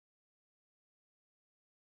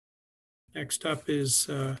Next up is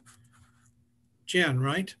Jen,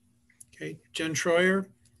 right? Okay, Jen Troyer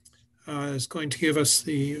is going to give us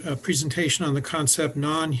the presentation on the concept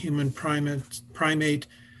non-human primate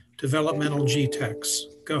developmental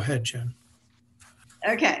GTEx. Go ahead, Jen.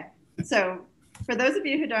 Okay, so for those of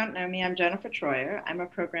you who don't know me, I'm Jennifer Troyer. I'm a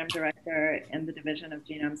program director in the Division of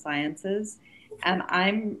Genome Sciences, and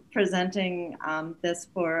I'm presenting this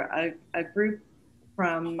for a group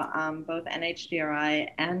from both NHGRI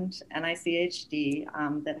and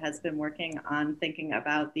NICHD that has been working on thinking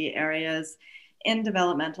about the areas in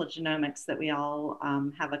developmental genomics that we all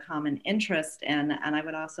have a common interest in. And I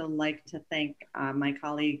would also like to thank my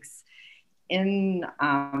colleagues in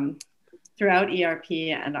throughout ERP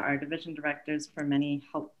and our division directors for many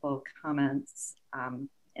helpful comments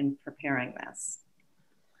in preparing this.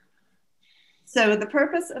 So the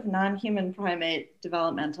purpose of non-human primate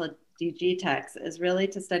developmental dGTEx is really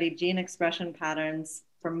to study gene expression patterns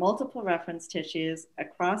for multiple reference tissues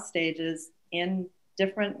across stages in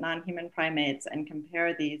different non-human primates and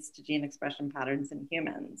compare these to gene expression patterns in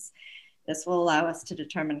humans. This will allow us to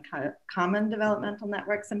determine common developmental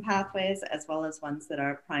networks and pathways, as well as ones that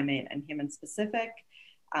are primate and human specific.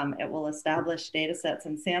 It will establish data sets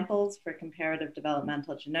and samples for comparative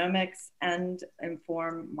developmental genomics and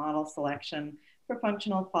inform model selection for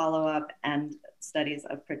functional follow-up and studies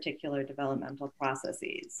of particular developmental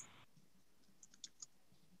processes.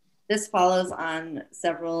 This follows on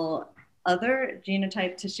several other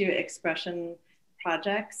genotype-tissue expression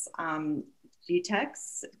projects,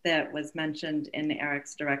 GTEx, that was mentioned in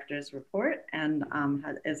Eric's director's report, and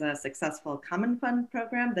is a successful Common Fund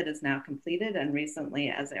program that is now completed and recently,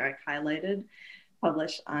 as Eric highlighted,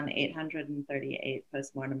 published on 838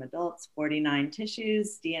 postmortem adults, 49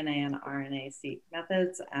 tissues, DNA and RNA-seq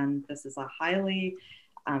methods, and this is a highly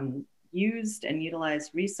used and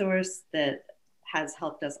utilized resource that has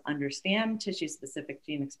helped us understand tissue-specific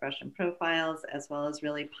gene expression profiles, as well as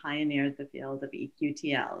really pioneered the field of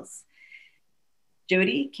EQTLs.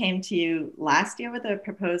 Jody came to you last year with a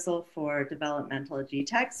proposal for developmental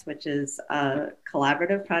GTEx, which is a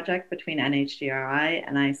collaborative project between NHGRI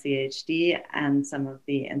and ICHD and some of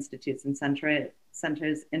the institutes and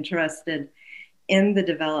centers interested in the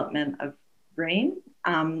development of brain.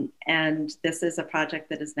 And this is a project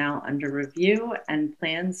that is now under review and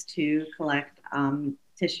plans to collect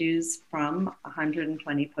tissues from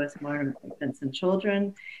 120 postmortem infants and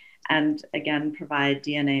children, and again, provide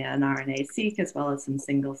DNA and RNA-seq as well as some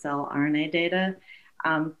single cell RNA data,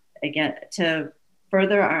 again, to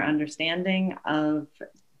further our understanding of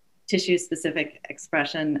tissue-specific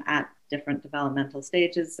expression at different developmental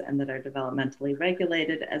stages and that are developmentally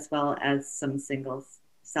regulated, as well as some single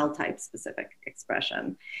cell type specific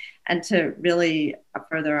expression, and to really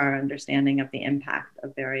further our understanding of the impact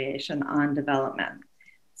of variation on development.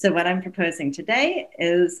 So what I'm proposing today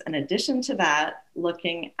is, in addition to that,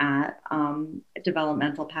 looking at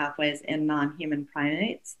developmental pathways in non-human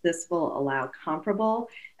primates. This will allow comparable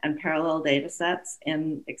and parallel data sets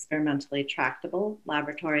in experimentally tractable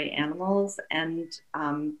laboratory animals and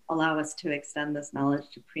allow us to extend this knowledge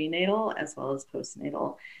to prenatal as well as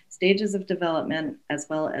postnatal stages of development, as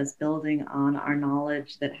well as building on our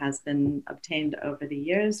knowledge that has been obtained over the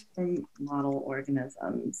years from model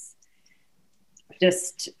organisms.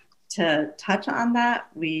 Just to touch on that,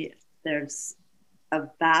 there's a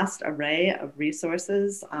vast array of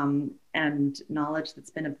resources and knowledge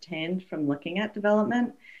that's been obtained from looking at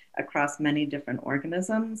development across many different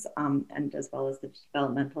organisms, and as well as the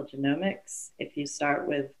developmental genomics. If you start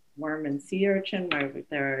with worm and sea urchin, where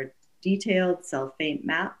there are detailed cell fate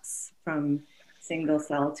maps from single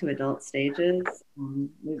cell to adult stages,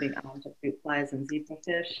 moving on to fruit flies and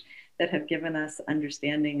zebrafish, that have given us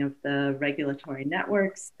understanding of the regulatory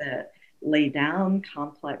networks that lay down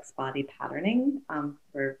complex body patterning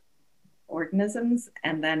for organisms,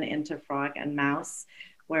 and then into frog and mouse,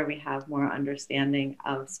 where we have more understanding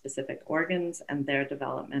of specific organs and their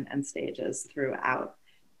development and stages throughout.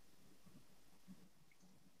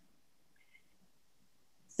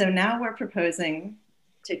 So now we're proposing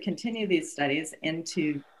to continue these studies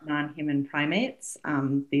into non-human primates.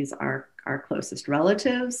 These are our closest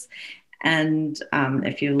relatives. And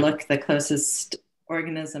if you look, the closest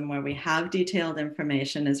organism where we have detailed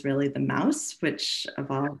information is really the mouse, which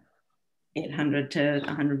evolved 800 to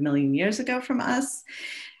 100 million years ago from us.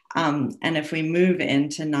 And if we move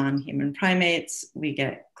into non-human primates, we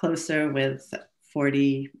get closer with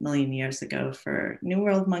 40 million years ago for New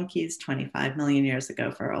World monkeys, 25 million years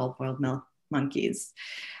ago for Old World monkeys.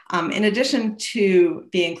 In addition to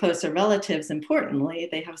being closer relatives, importantly,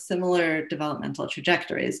 they have similar developmental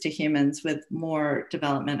trajectories to humans, with more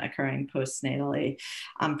development occurring postnatally,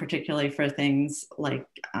 particularly for things like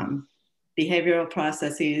behavioral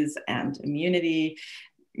processes and immunity.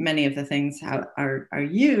 Many of the things are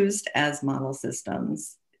used as model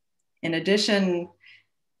systems. In addition,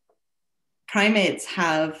 primates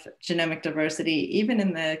have genomic diversity, even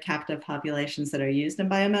in the captive populations that are used in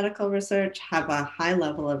biomedical research, have a high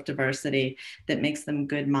level of diversity that makes them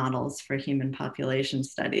good models for human population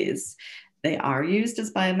studies. They are used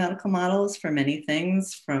as biomedical models for many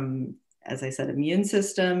things, from, as I said, immune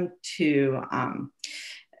system to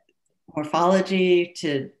morphology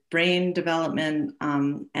to brain development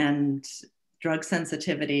and drug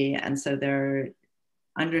sensitivity. And so they're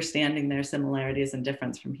understanding their similarities and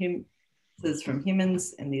difference from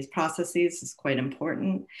humans in these processes is quite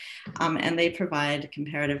important. And they provide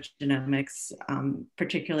comparative genomics,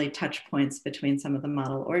 particularly touch points between some of the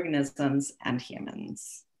model organisms and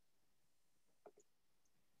humans.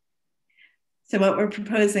 So what we're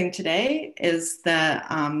proposing today is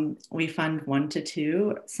that we fund 1 to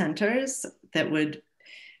 2 centers that would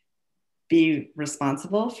be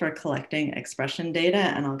responsible for collecting expression data,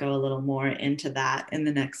 and I'll go a little more into that in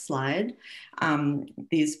the next slide.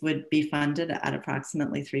 These would be funded at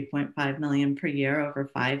approximately $3.5 million per year over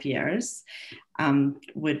 5 years,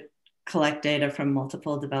 would collect data from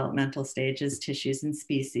multiple developmental stages, tissues, and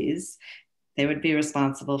species. They would be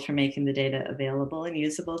responsible for making the data available and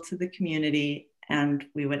usable to the community, and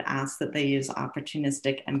we would ask that they use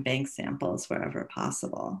opportunistic and bank samples wherever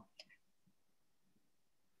possible.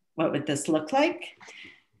 What would this look like?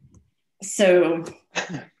 So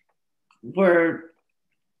we're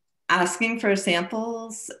asking for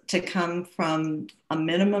samples to come from a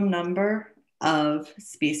minimum number of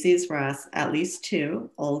species. We're asked at least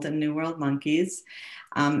 2 old and New World monkeys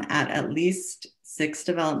at least 6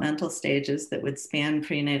 developmental stages that would span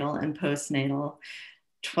prenatal and postnatal,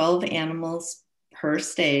 12 animals per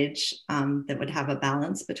stage that would have a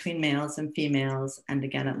balance between males and females, and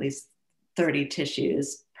again, at least 30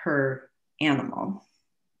 tissues per animal.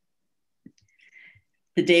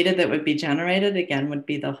 The data that would be generated, again, would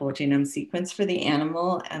be the whole genome sequence for the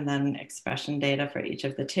animal and then expression data for each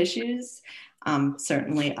of the tissues.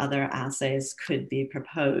 Certainly other assays could be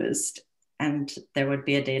proposed, and there would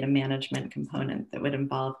be a data management component that would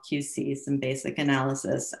involve QC, some basic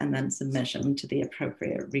analysis, and then submission to the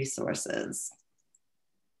appropriate resources.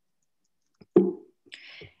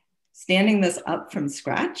 Standing this up from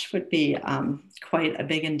scratch would be quite a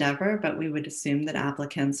big endeavor, but we would assume that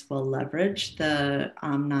applicants will leverage the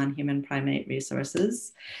non-human primate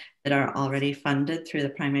resources that are already funded through the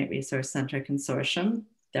Primate Resource Center Consortium.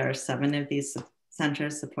 There are 7 of these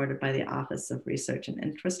centers supported by the Office of Research and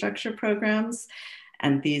Infrastructure Programs,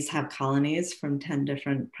 and these have colonies from 10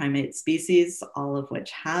 different primate species, all of which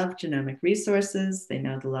have genomic resources. They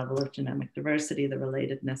know the level of genomic diversity, the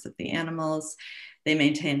relatedness of the animals. They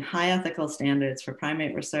maintain high ethical standards for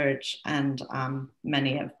primate research, and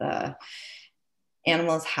many of the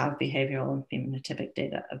animals have behavioral and phenotypic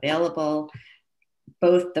data available.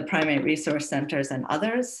 Both the Primate Resource Centers and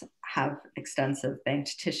others have extensive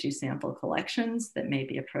banked tissue sample collections that may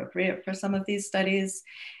be appropriate for some of these studies.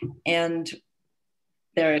 And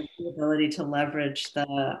there is the ability to leverage the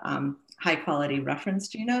high quality reference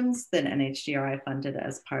genomes that NHGRI funded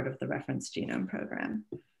as part of the Reference Genome Program.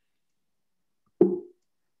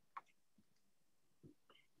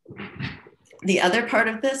 The other part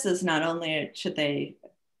of this is not only should they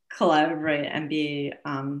collaborate and be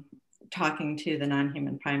talking to the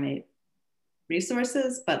non-human primate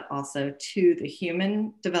resources, but also to the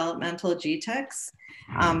human developmental GTEx.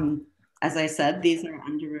 As I said, these are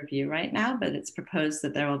under review right now, but it's proposed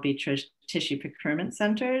that there will be tissue procurement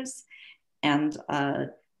centers and a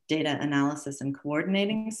data analysis and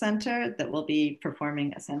coordinating center that will be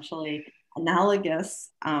performing essentially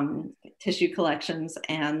analogous tissue collections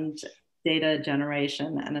and data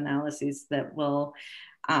generation and analyses that will,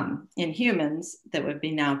 in humans, that would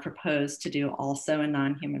be now proposed to do also in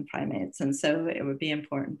non-human primates. And so it would be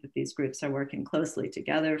important that these groups are working closely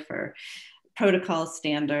together for protocol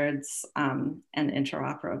standards and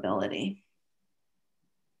interoperability.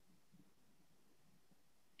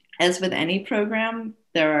 As with any program,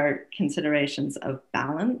 there are considerations of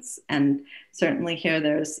balance, and certainly here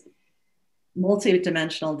there's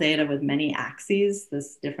multi-dimensional data with many axes,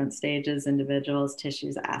 this different stages, individuals,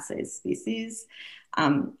 tissues, assays, species.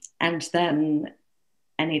 And then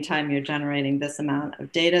anytime you're generating this amount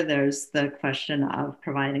of data, there's the question of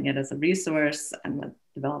providing it as a resource and with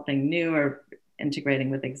developing new or integrating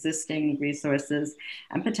with existing resources,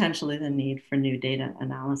 and potentially the need for new data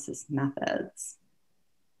analysis methods.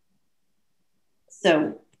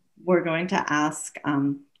 So we're going to ask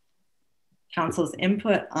Council's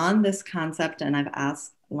input on this concept, and I've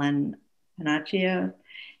asked Len Panaccio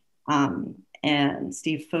and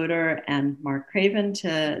Steve Fodor and Mark Craven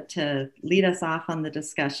to lead us off on the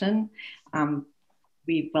discussion.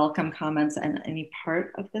 We welcome comments on any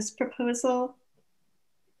part of this proposal,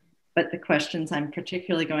 but the questions I'm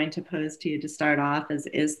particularly going to pose to you to start off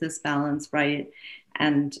is this balance right?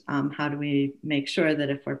 And how do we make sure that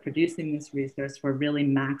if we're producing this resource, we're really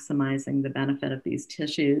maximizing the benefit of these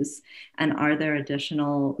tissues? And are there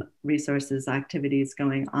additional resources, activities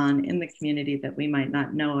going on in the community that we might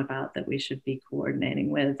not know about that we should be coordinating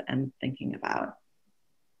with and thinking about?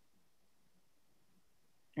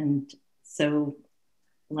 And so,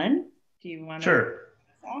 Len, do you want to? Sure.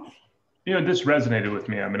 You know, this resonated with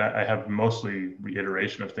me. I mean, I have mostly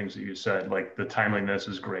reiteration of things that you said, like the timeliness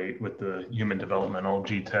is great with the human developmental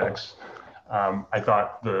GTEx. I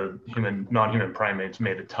thought the non-human primates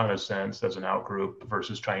made a ton of sense as an outgroup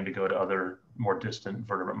versus trying to go to other more distant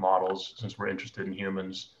vertebrate models since we're interested in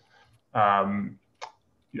humans.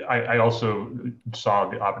 I also saw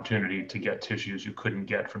the opportunity to get tissues you couldn't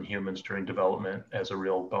get from humans during development as a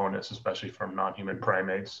real bonus, especially from non-human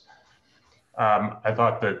primates. I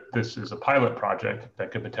thought that this is a pilot project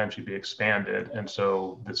that could potentially be expanded. And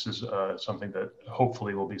so this is something that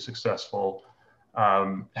hopefully will be successful.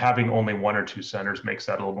 Having only 1 or 2 centers makes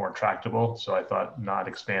that a little more tractable. So I thought not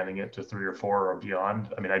expanding it to 3 or 4 or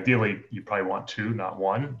beyond. I mean, ideally, you probably want 2, not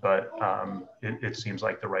 1, but it seems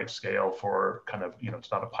like the right scale for kind of, you know,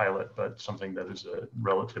 it's not a pilot, but something that is a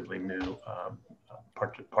relatively new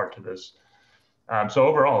part to this. So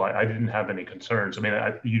overall, I didn't have any concerns. I mean,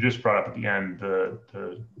 you just brought up at the end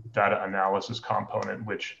the data analysis component,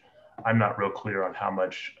 which I'm not real clear on how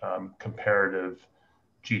much comparative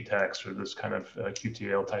GTEx or this kind of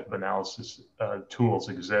QTAL type of analysis tools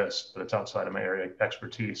exist, but it's outside of my area of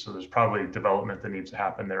expertise. So there's probably development that needs to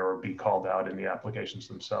happen there or be called out in the applications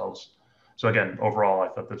themselves. So again, overall, I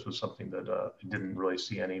thought this was something that I didn't really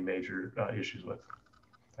see any major issues with.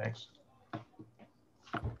 Thanks.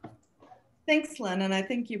 Thanks, Len. And I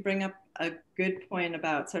think you bring up a good point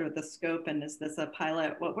about sort of the scope and is this a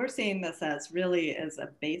pilot? What we're seeing this as really is a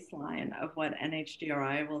baseline of what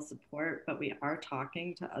NHGRI will support, but we are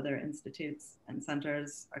talking to other institutes and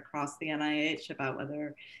centers across the NIH about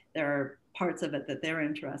whether there are parts of it that they're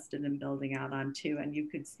interested in building out on too. And you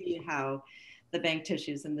could see how the bank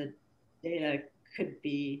tissues and the data could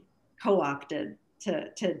be co-opted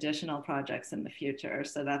to additional projects in the future.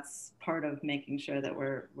 So that's part of making sure that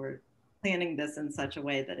we're planning this in such a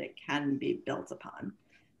way that it can be built upon.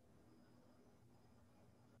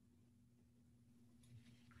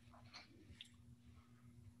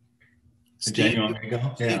 Jen, you want me to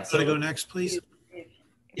go? Yeah. So go next, please.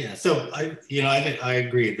 Yeah. So I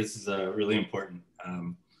agree. This is a really important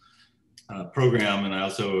program, and I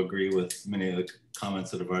also agree with many of the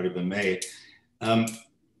comments that have already been made.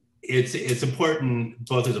 It's important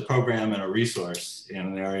both as a program and a resource in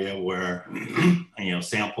an area where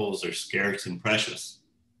samples are scarce and precious.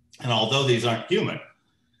 And although these aren't human,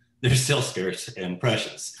 they're still scarce and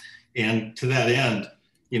precious. And to that end,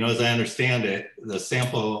 as I understand it, the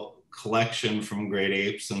sample collection from great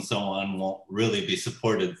apes and so on won't really be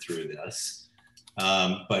supported through this.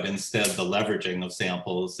 But instead, the leveraging of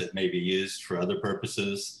samples that may be used for other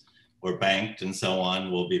purposes or banked and so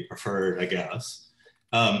on will be preferred, I guess.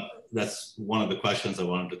 That's one of the questions I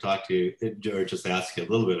wanted to talk to you, or just ask you a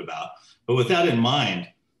little bit about. But with that in mind,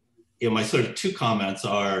 my sort of 2 comments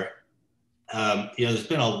are, there's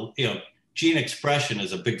been gene expression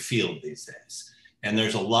is a big field these days, and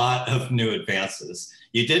there's a lot of new advances.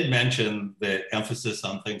 You did mention that emphasis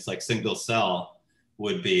on things like single cell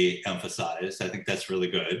would be emphasized. I think that's really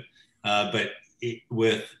good. But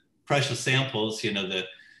with precious samples,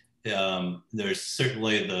 there's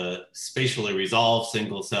certainly the spatially resolved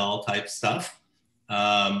single cell type stuff.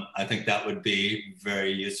 I think that would be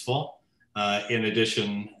very useful. In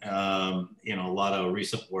addition, a lot of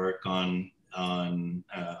recent work on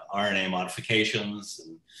RNA modifications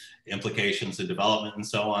and implications of development and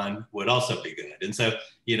so on would also be good. And so,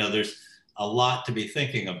 there's a lot to be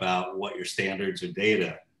thinking about what your standards or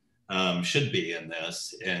data should be in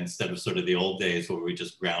this, instead of sort of the old days where we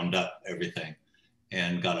just ground up everything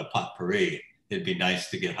and got a potpourri. It'd be nice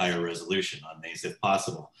to get higher resolution on these if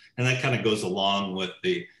possible. And that kind of goes along with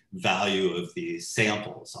the value of these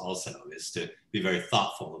samples also, is to be very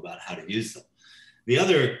thoughtful about how to use them. The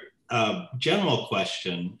other general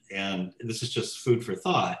question, and this is just food for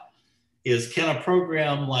thought, is, can a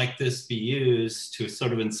program like this be used to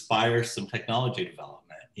sort of inspire some technology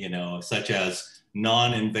development, you know, such as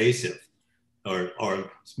non-invasive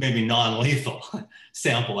or maybe non-lethal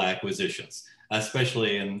sample acquisitions,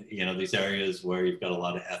 especially in, you know, these areas where you've got a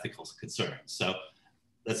lot of ethical concerns. So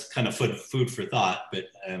that's kind of food for thought, but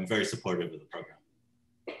I'm very supportive of the program.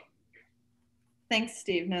 Thanks,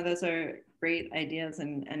 Steve. No, those are great ideas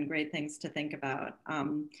and great things to think about.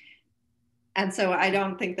 And so I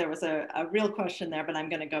don't think there was a real question there, but I'm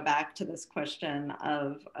going to go back to this question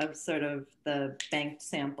of sort of the banked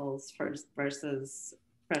samples versus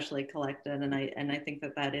freshly collected. And I think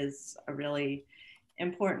that is a really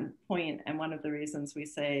important point. And one of the reasons we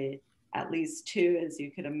say at least two is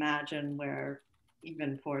you could imagine where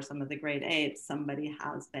even for some of the grade 8s, somebody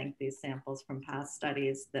has banked these samples from past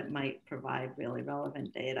studies that might provide really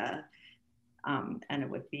relevant data. And it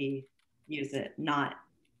would be not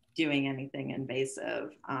doing anything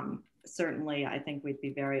invasive. Certainly, I think we'd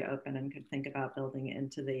be very open and could think about building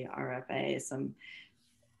into the RFA some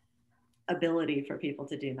ability for people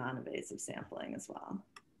to do non-invasive sampling as well.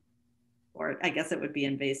 Or I guess it would be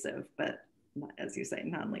invasive, but as you say,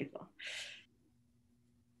 non-lethal.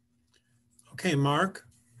 Okay, Mark.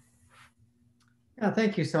 Yeah,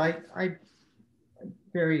 thank you. So I'm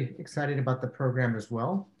very excited about the program as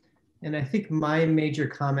well. And I think my major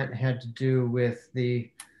comment had to do with the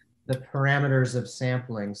parameters of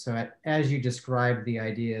sampling. So as you described the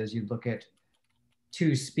ideas, you look at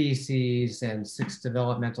 2 species and 6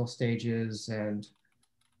 developmental stages and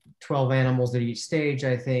 12 animals at each stage,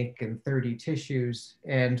 I think, and 30 tissues.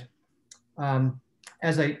 And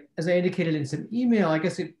as I indicated in some email, I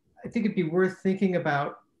guess I think it'd be worth thinking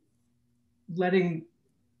about having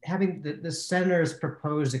the centers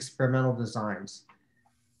propose experimental designs,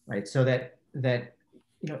 right? So that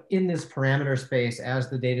you know, in this parameter space, as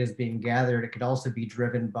the data is being gathered, it could also be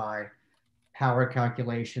driven by power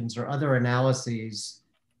calculations or other analyses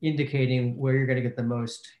indicating where you're going to get the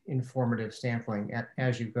most informative sampling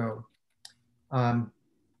as you go.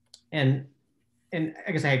 And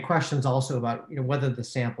I guess I had questions also about, you know, whether the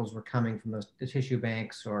samples were coming from the tissue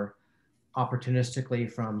banks or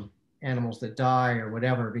opportunistically from animals that die or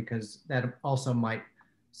whatever, because that also might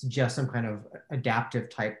suggest some kind of adaptive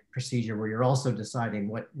type procedure where you're also deciding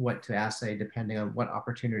what to assay depending on what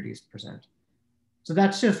opportunities present. So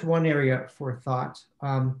that's just one area for thought.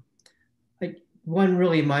 One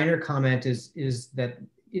really minor comment is that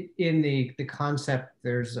in the concept,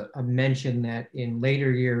 there's a mention that in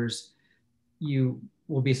later years, you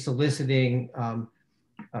will be soliciting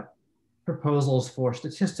proposals for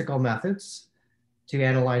statistical methods to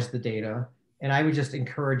analyze the data. And I would just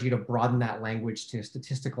encourage you to broaden that language to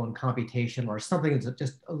statistical and computational or something that's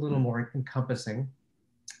just a little more encompassing.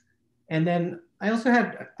 And then I also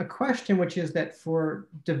had a question, which is that for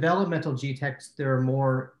developmental GTEx, there are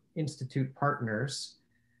more institute partners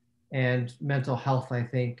and mental health, I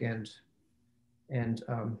think, and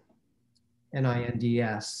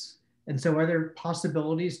NINDS. And so are there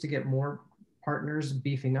possibilities to get more partners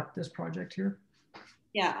beefing up this project here?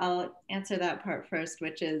 Yeah, I'll answer that part first,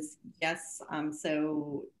 which is yes.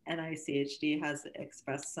 So NICHD has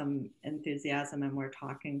expressed some enthusiasm, and we're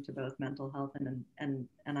talking to both mental health and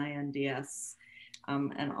NINDS,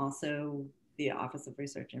 and also the Office of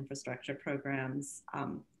Research Infrastructure Programs.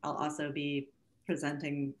 I'll also be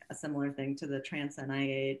presenting a similar thing to the Trans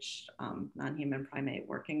NIH Non-Human Primate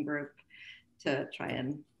Working Group to try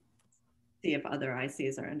and see if other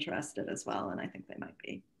ICs are interested as well, and I think they might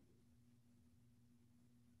be.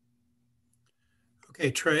 Okay,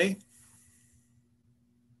 Trey.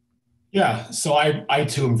 Yeah, so I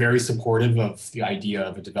too am very supportive of the idea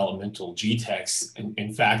of a developmental GTEx.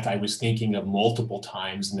 In fact, I was thinking of multiple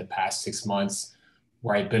times in the past 6 months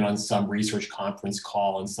where I've been on some research conference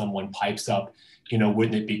call and someone pipes up, you know,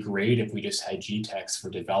 wouldn't it be great if we just had GTEx for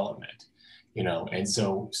development, you know? And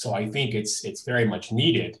so I think it's very much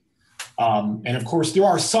needed. And of course, there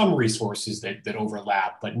are some resources that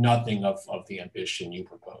overlap, but nothing of the ambition you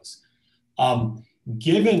propose.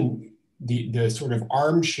 Given the sort of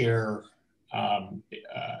armchair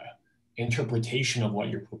interpretation of what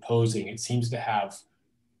you're proposing, it seems to have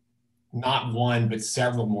not one, but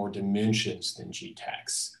several more dimensions than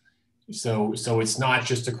GTEx. So it's not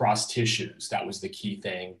just across tissues. That was the key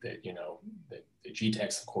thing that, you know, that the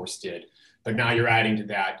GTEx of course did, but now you're adding to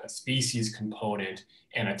that a species component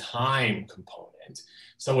and a time component.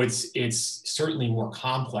 So it's certainly more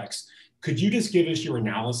complex. Could you just give us your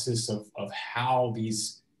analysis of how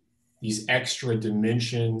these extra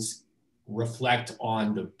dimensions reflect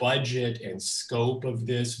on the budget and scope of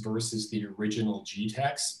this versus the original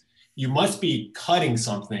GTEx? You must be cutting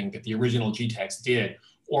something that the original GTEx did,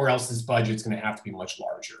 or else this budget's going to have to be much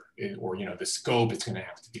larger, or the scope is going to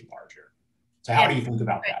have to be larger. So how do you think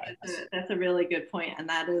about that? That's a really good point, and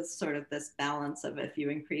that is sort of this balance of if you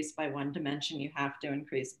increase by one dimension, you have to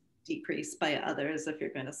decrease by others if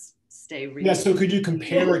you're going to stay real. Yeah, so could you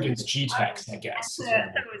compare against GTEx, I guess?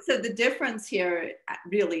 So the difference here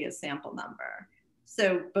really is sample number.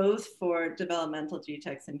 So both for developmental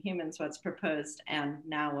GTEx in humans, what's proposed, and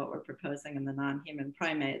now what we're proposing in the non-human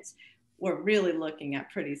primates, we're really looking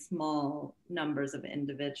at pretty small numbers of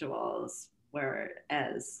individuals,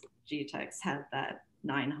 whereas GTEx had that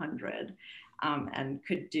 900 and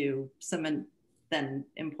could do some then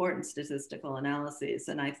important statistical analyses.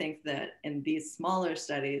 And I think that in these smaller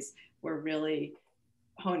studies, we're really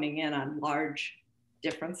honing in on large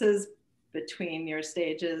differences between your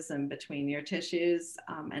stages and between your tissues,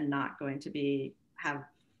 and not going to have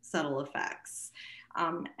subtle effects.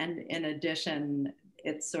 And in addition,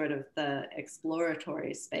 it's sort of the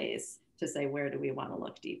exploratory space to say, where do we want to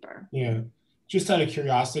look deeper? Yeah. Just out of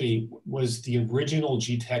curiosity, was the original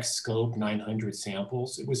GTEx scope 900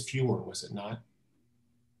 samples? It was fewer, was it not?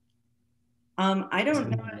 I don't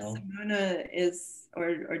know if Simona is,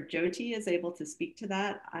 or Jyoti is able to speak to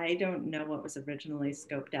that. I don't know what was originally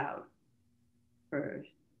scoped out for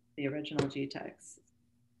the original GTEx.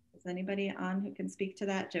 Is anybody on who can speak to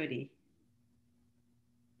that? Jyoti?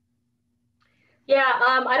 Yeah,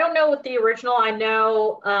 I don't know what the original, I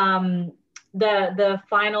know the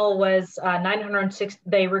final was 906,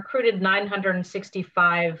 they recruited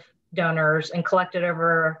 965 donors and collected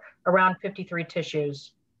over around 53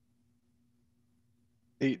 tissues.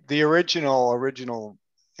 The original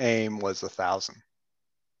aim was 1,000.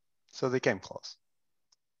 So they came close.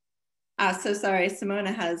 So sorry,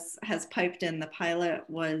 Simona has piped in. The pilot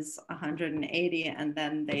was 180, and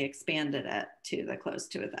then they expanded it to the close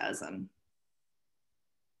to 1,000.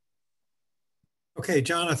 Okay,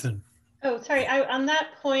 Jonathan. Oh, sorry. On that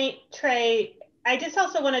point, Trey, I just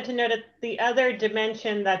also wanted to note that the other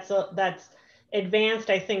dimension that's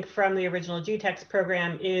advanced, I think, from the original GTEx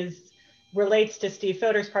program relates to Steve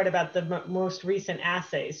Fodor's part about the most recent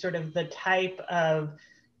assays, sort of the type of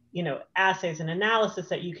assays and analysis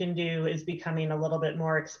that you can do is becoming a little bit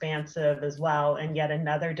more expansive as well, and yet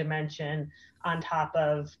another dimension on top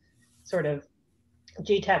of sort of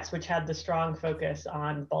GTEx, which had the strong focus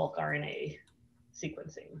on bulk RNA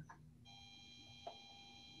sequencing.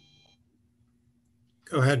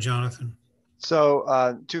 Go ahead, Jonathan.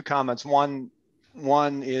 So 2 comments. One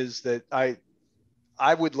is that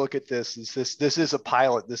I would look at this as this is a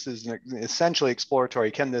pilot. This is essentially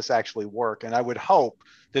exploratory. Can this actually work? And I would hope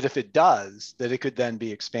that if it does, that it could then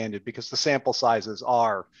be expanded, because the sample sizes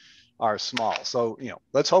are small. So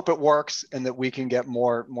let's hope it works and that we can get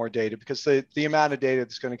more data, because the amount of data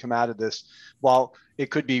that's going to come out of this, while it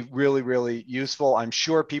could be really, really useful, I'm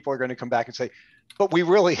sure people are going to come back and say, but we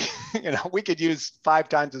really, we could use 5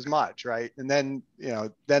 times as much, right? And then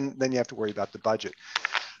then you have to worry about the budget.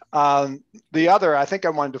 The other, I think I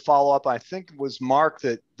wanted to follow up, I think it was Mark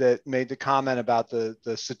that made the comment about the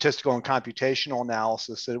statistical and computational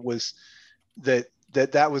analysis, that it was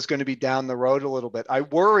that was going to be down the road a little bit. I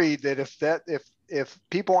worry that if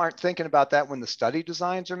people aren't thinking about that when the study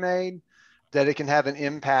designs are made, that it can have an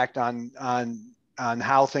impact on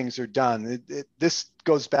how things are done. This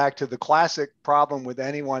goes back to the classic problem with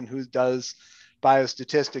anyone who does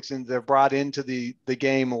biostatistics, and they're brought into the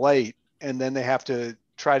game late, and then they have to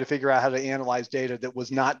try to figure out how to analyze data that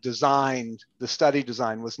was not designed. The study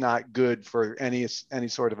design was not good for any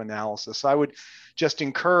sort of analysis. So I would just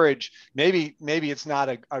encourage, maybe it's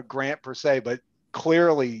not a grant per se, but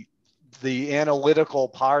clearly the analytical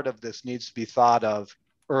part of this needs to be thought of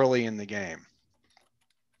early in the game.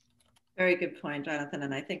 Very good point, Jonathan.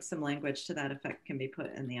 And I think some language to that effect can be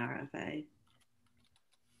put in the RFA.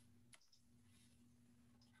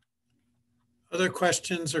 Other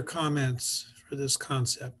questions or comments for this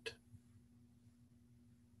concept?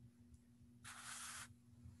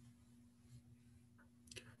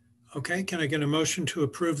 Okay, can I get a motion to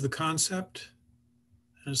approve the concept?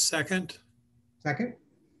 And a second? Second.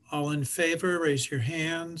 All in favor, raise your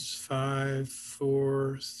hands. 5,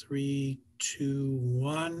 4, 3, 2,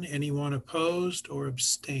 1. Anyone opposed or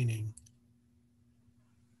abstaining?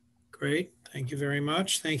 Great, thank you very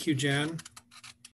much. Thank you, Jen.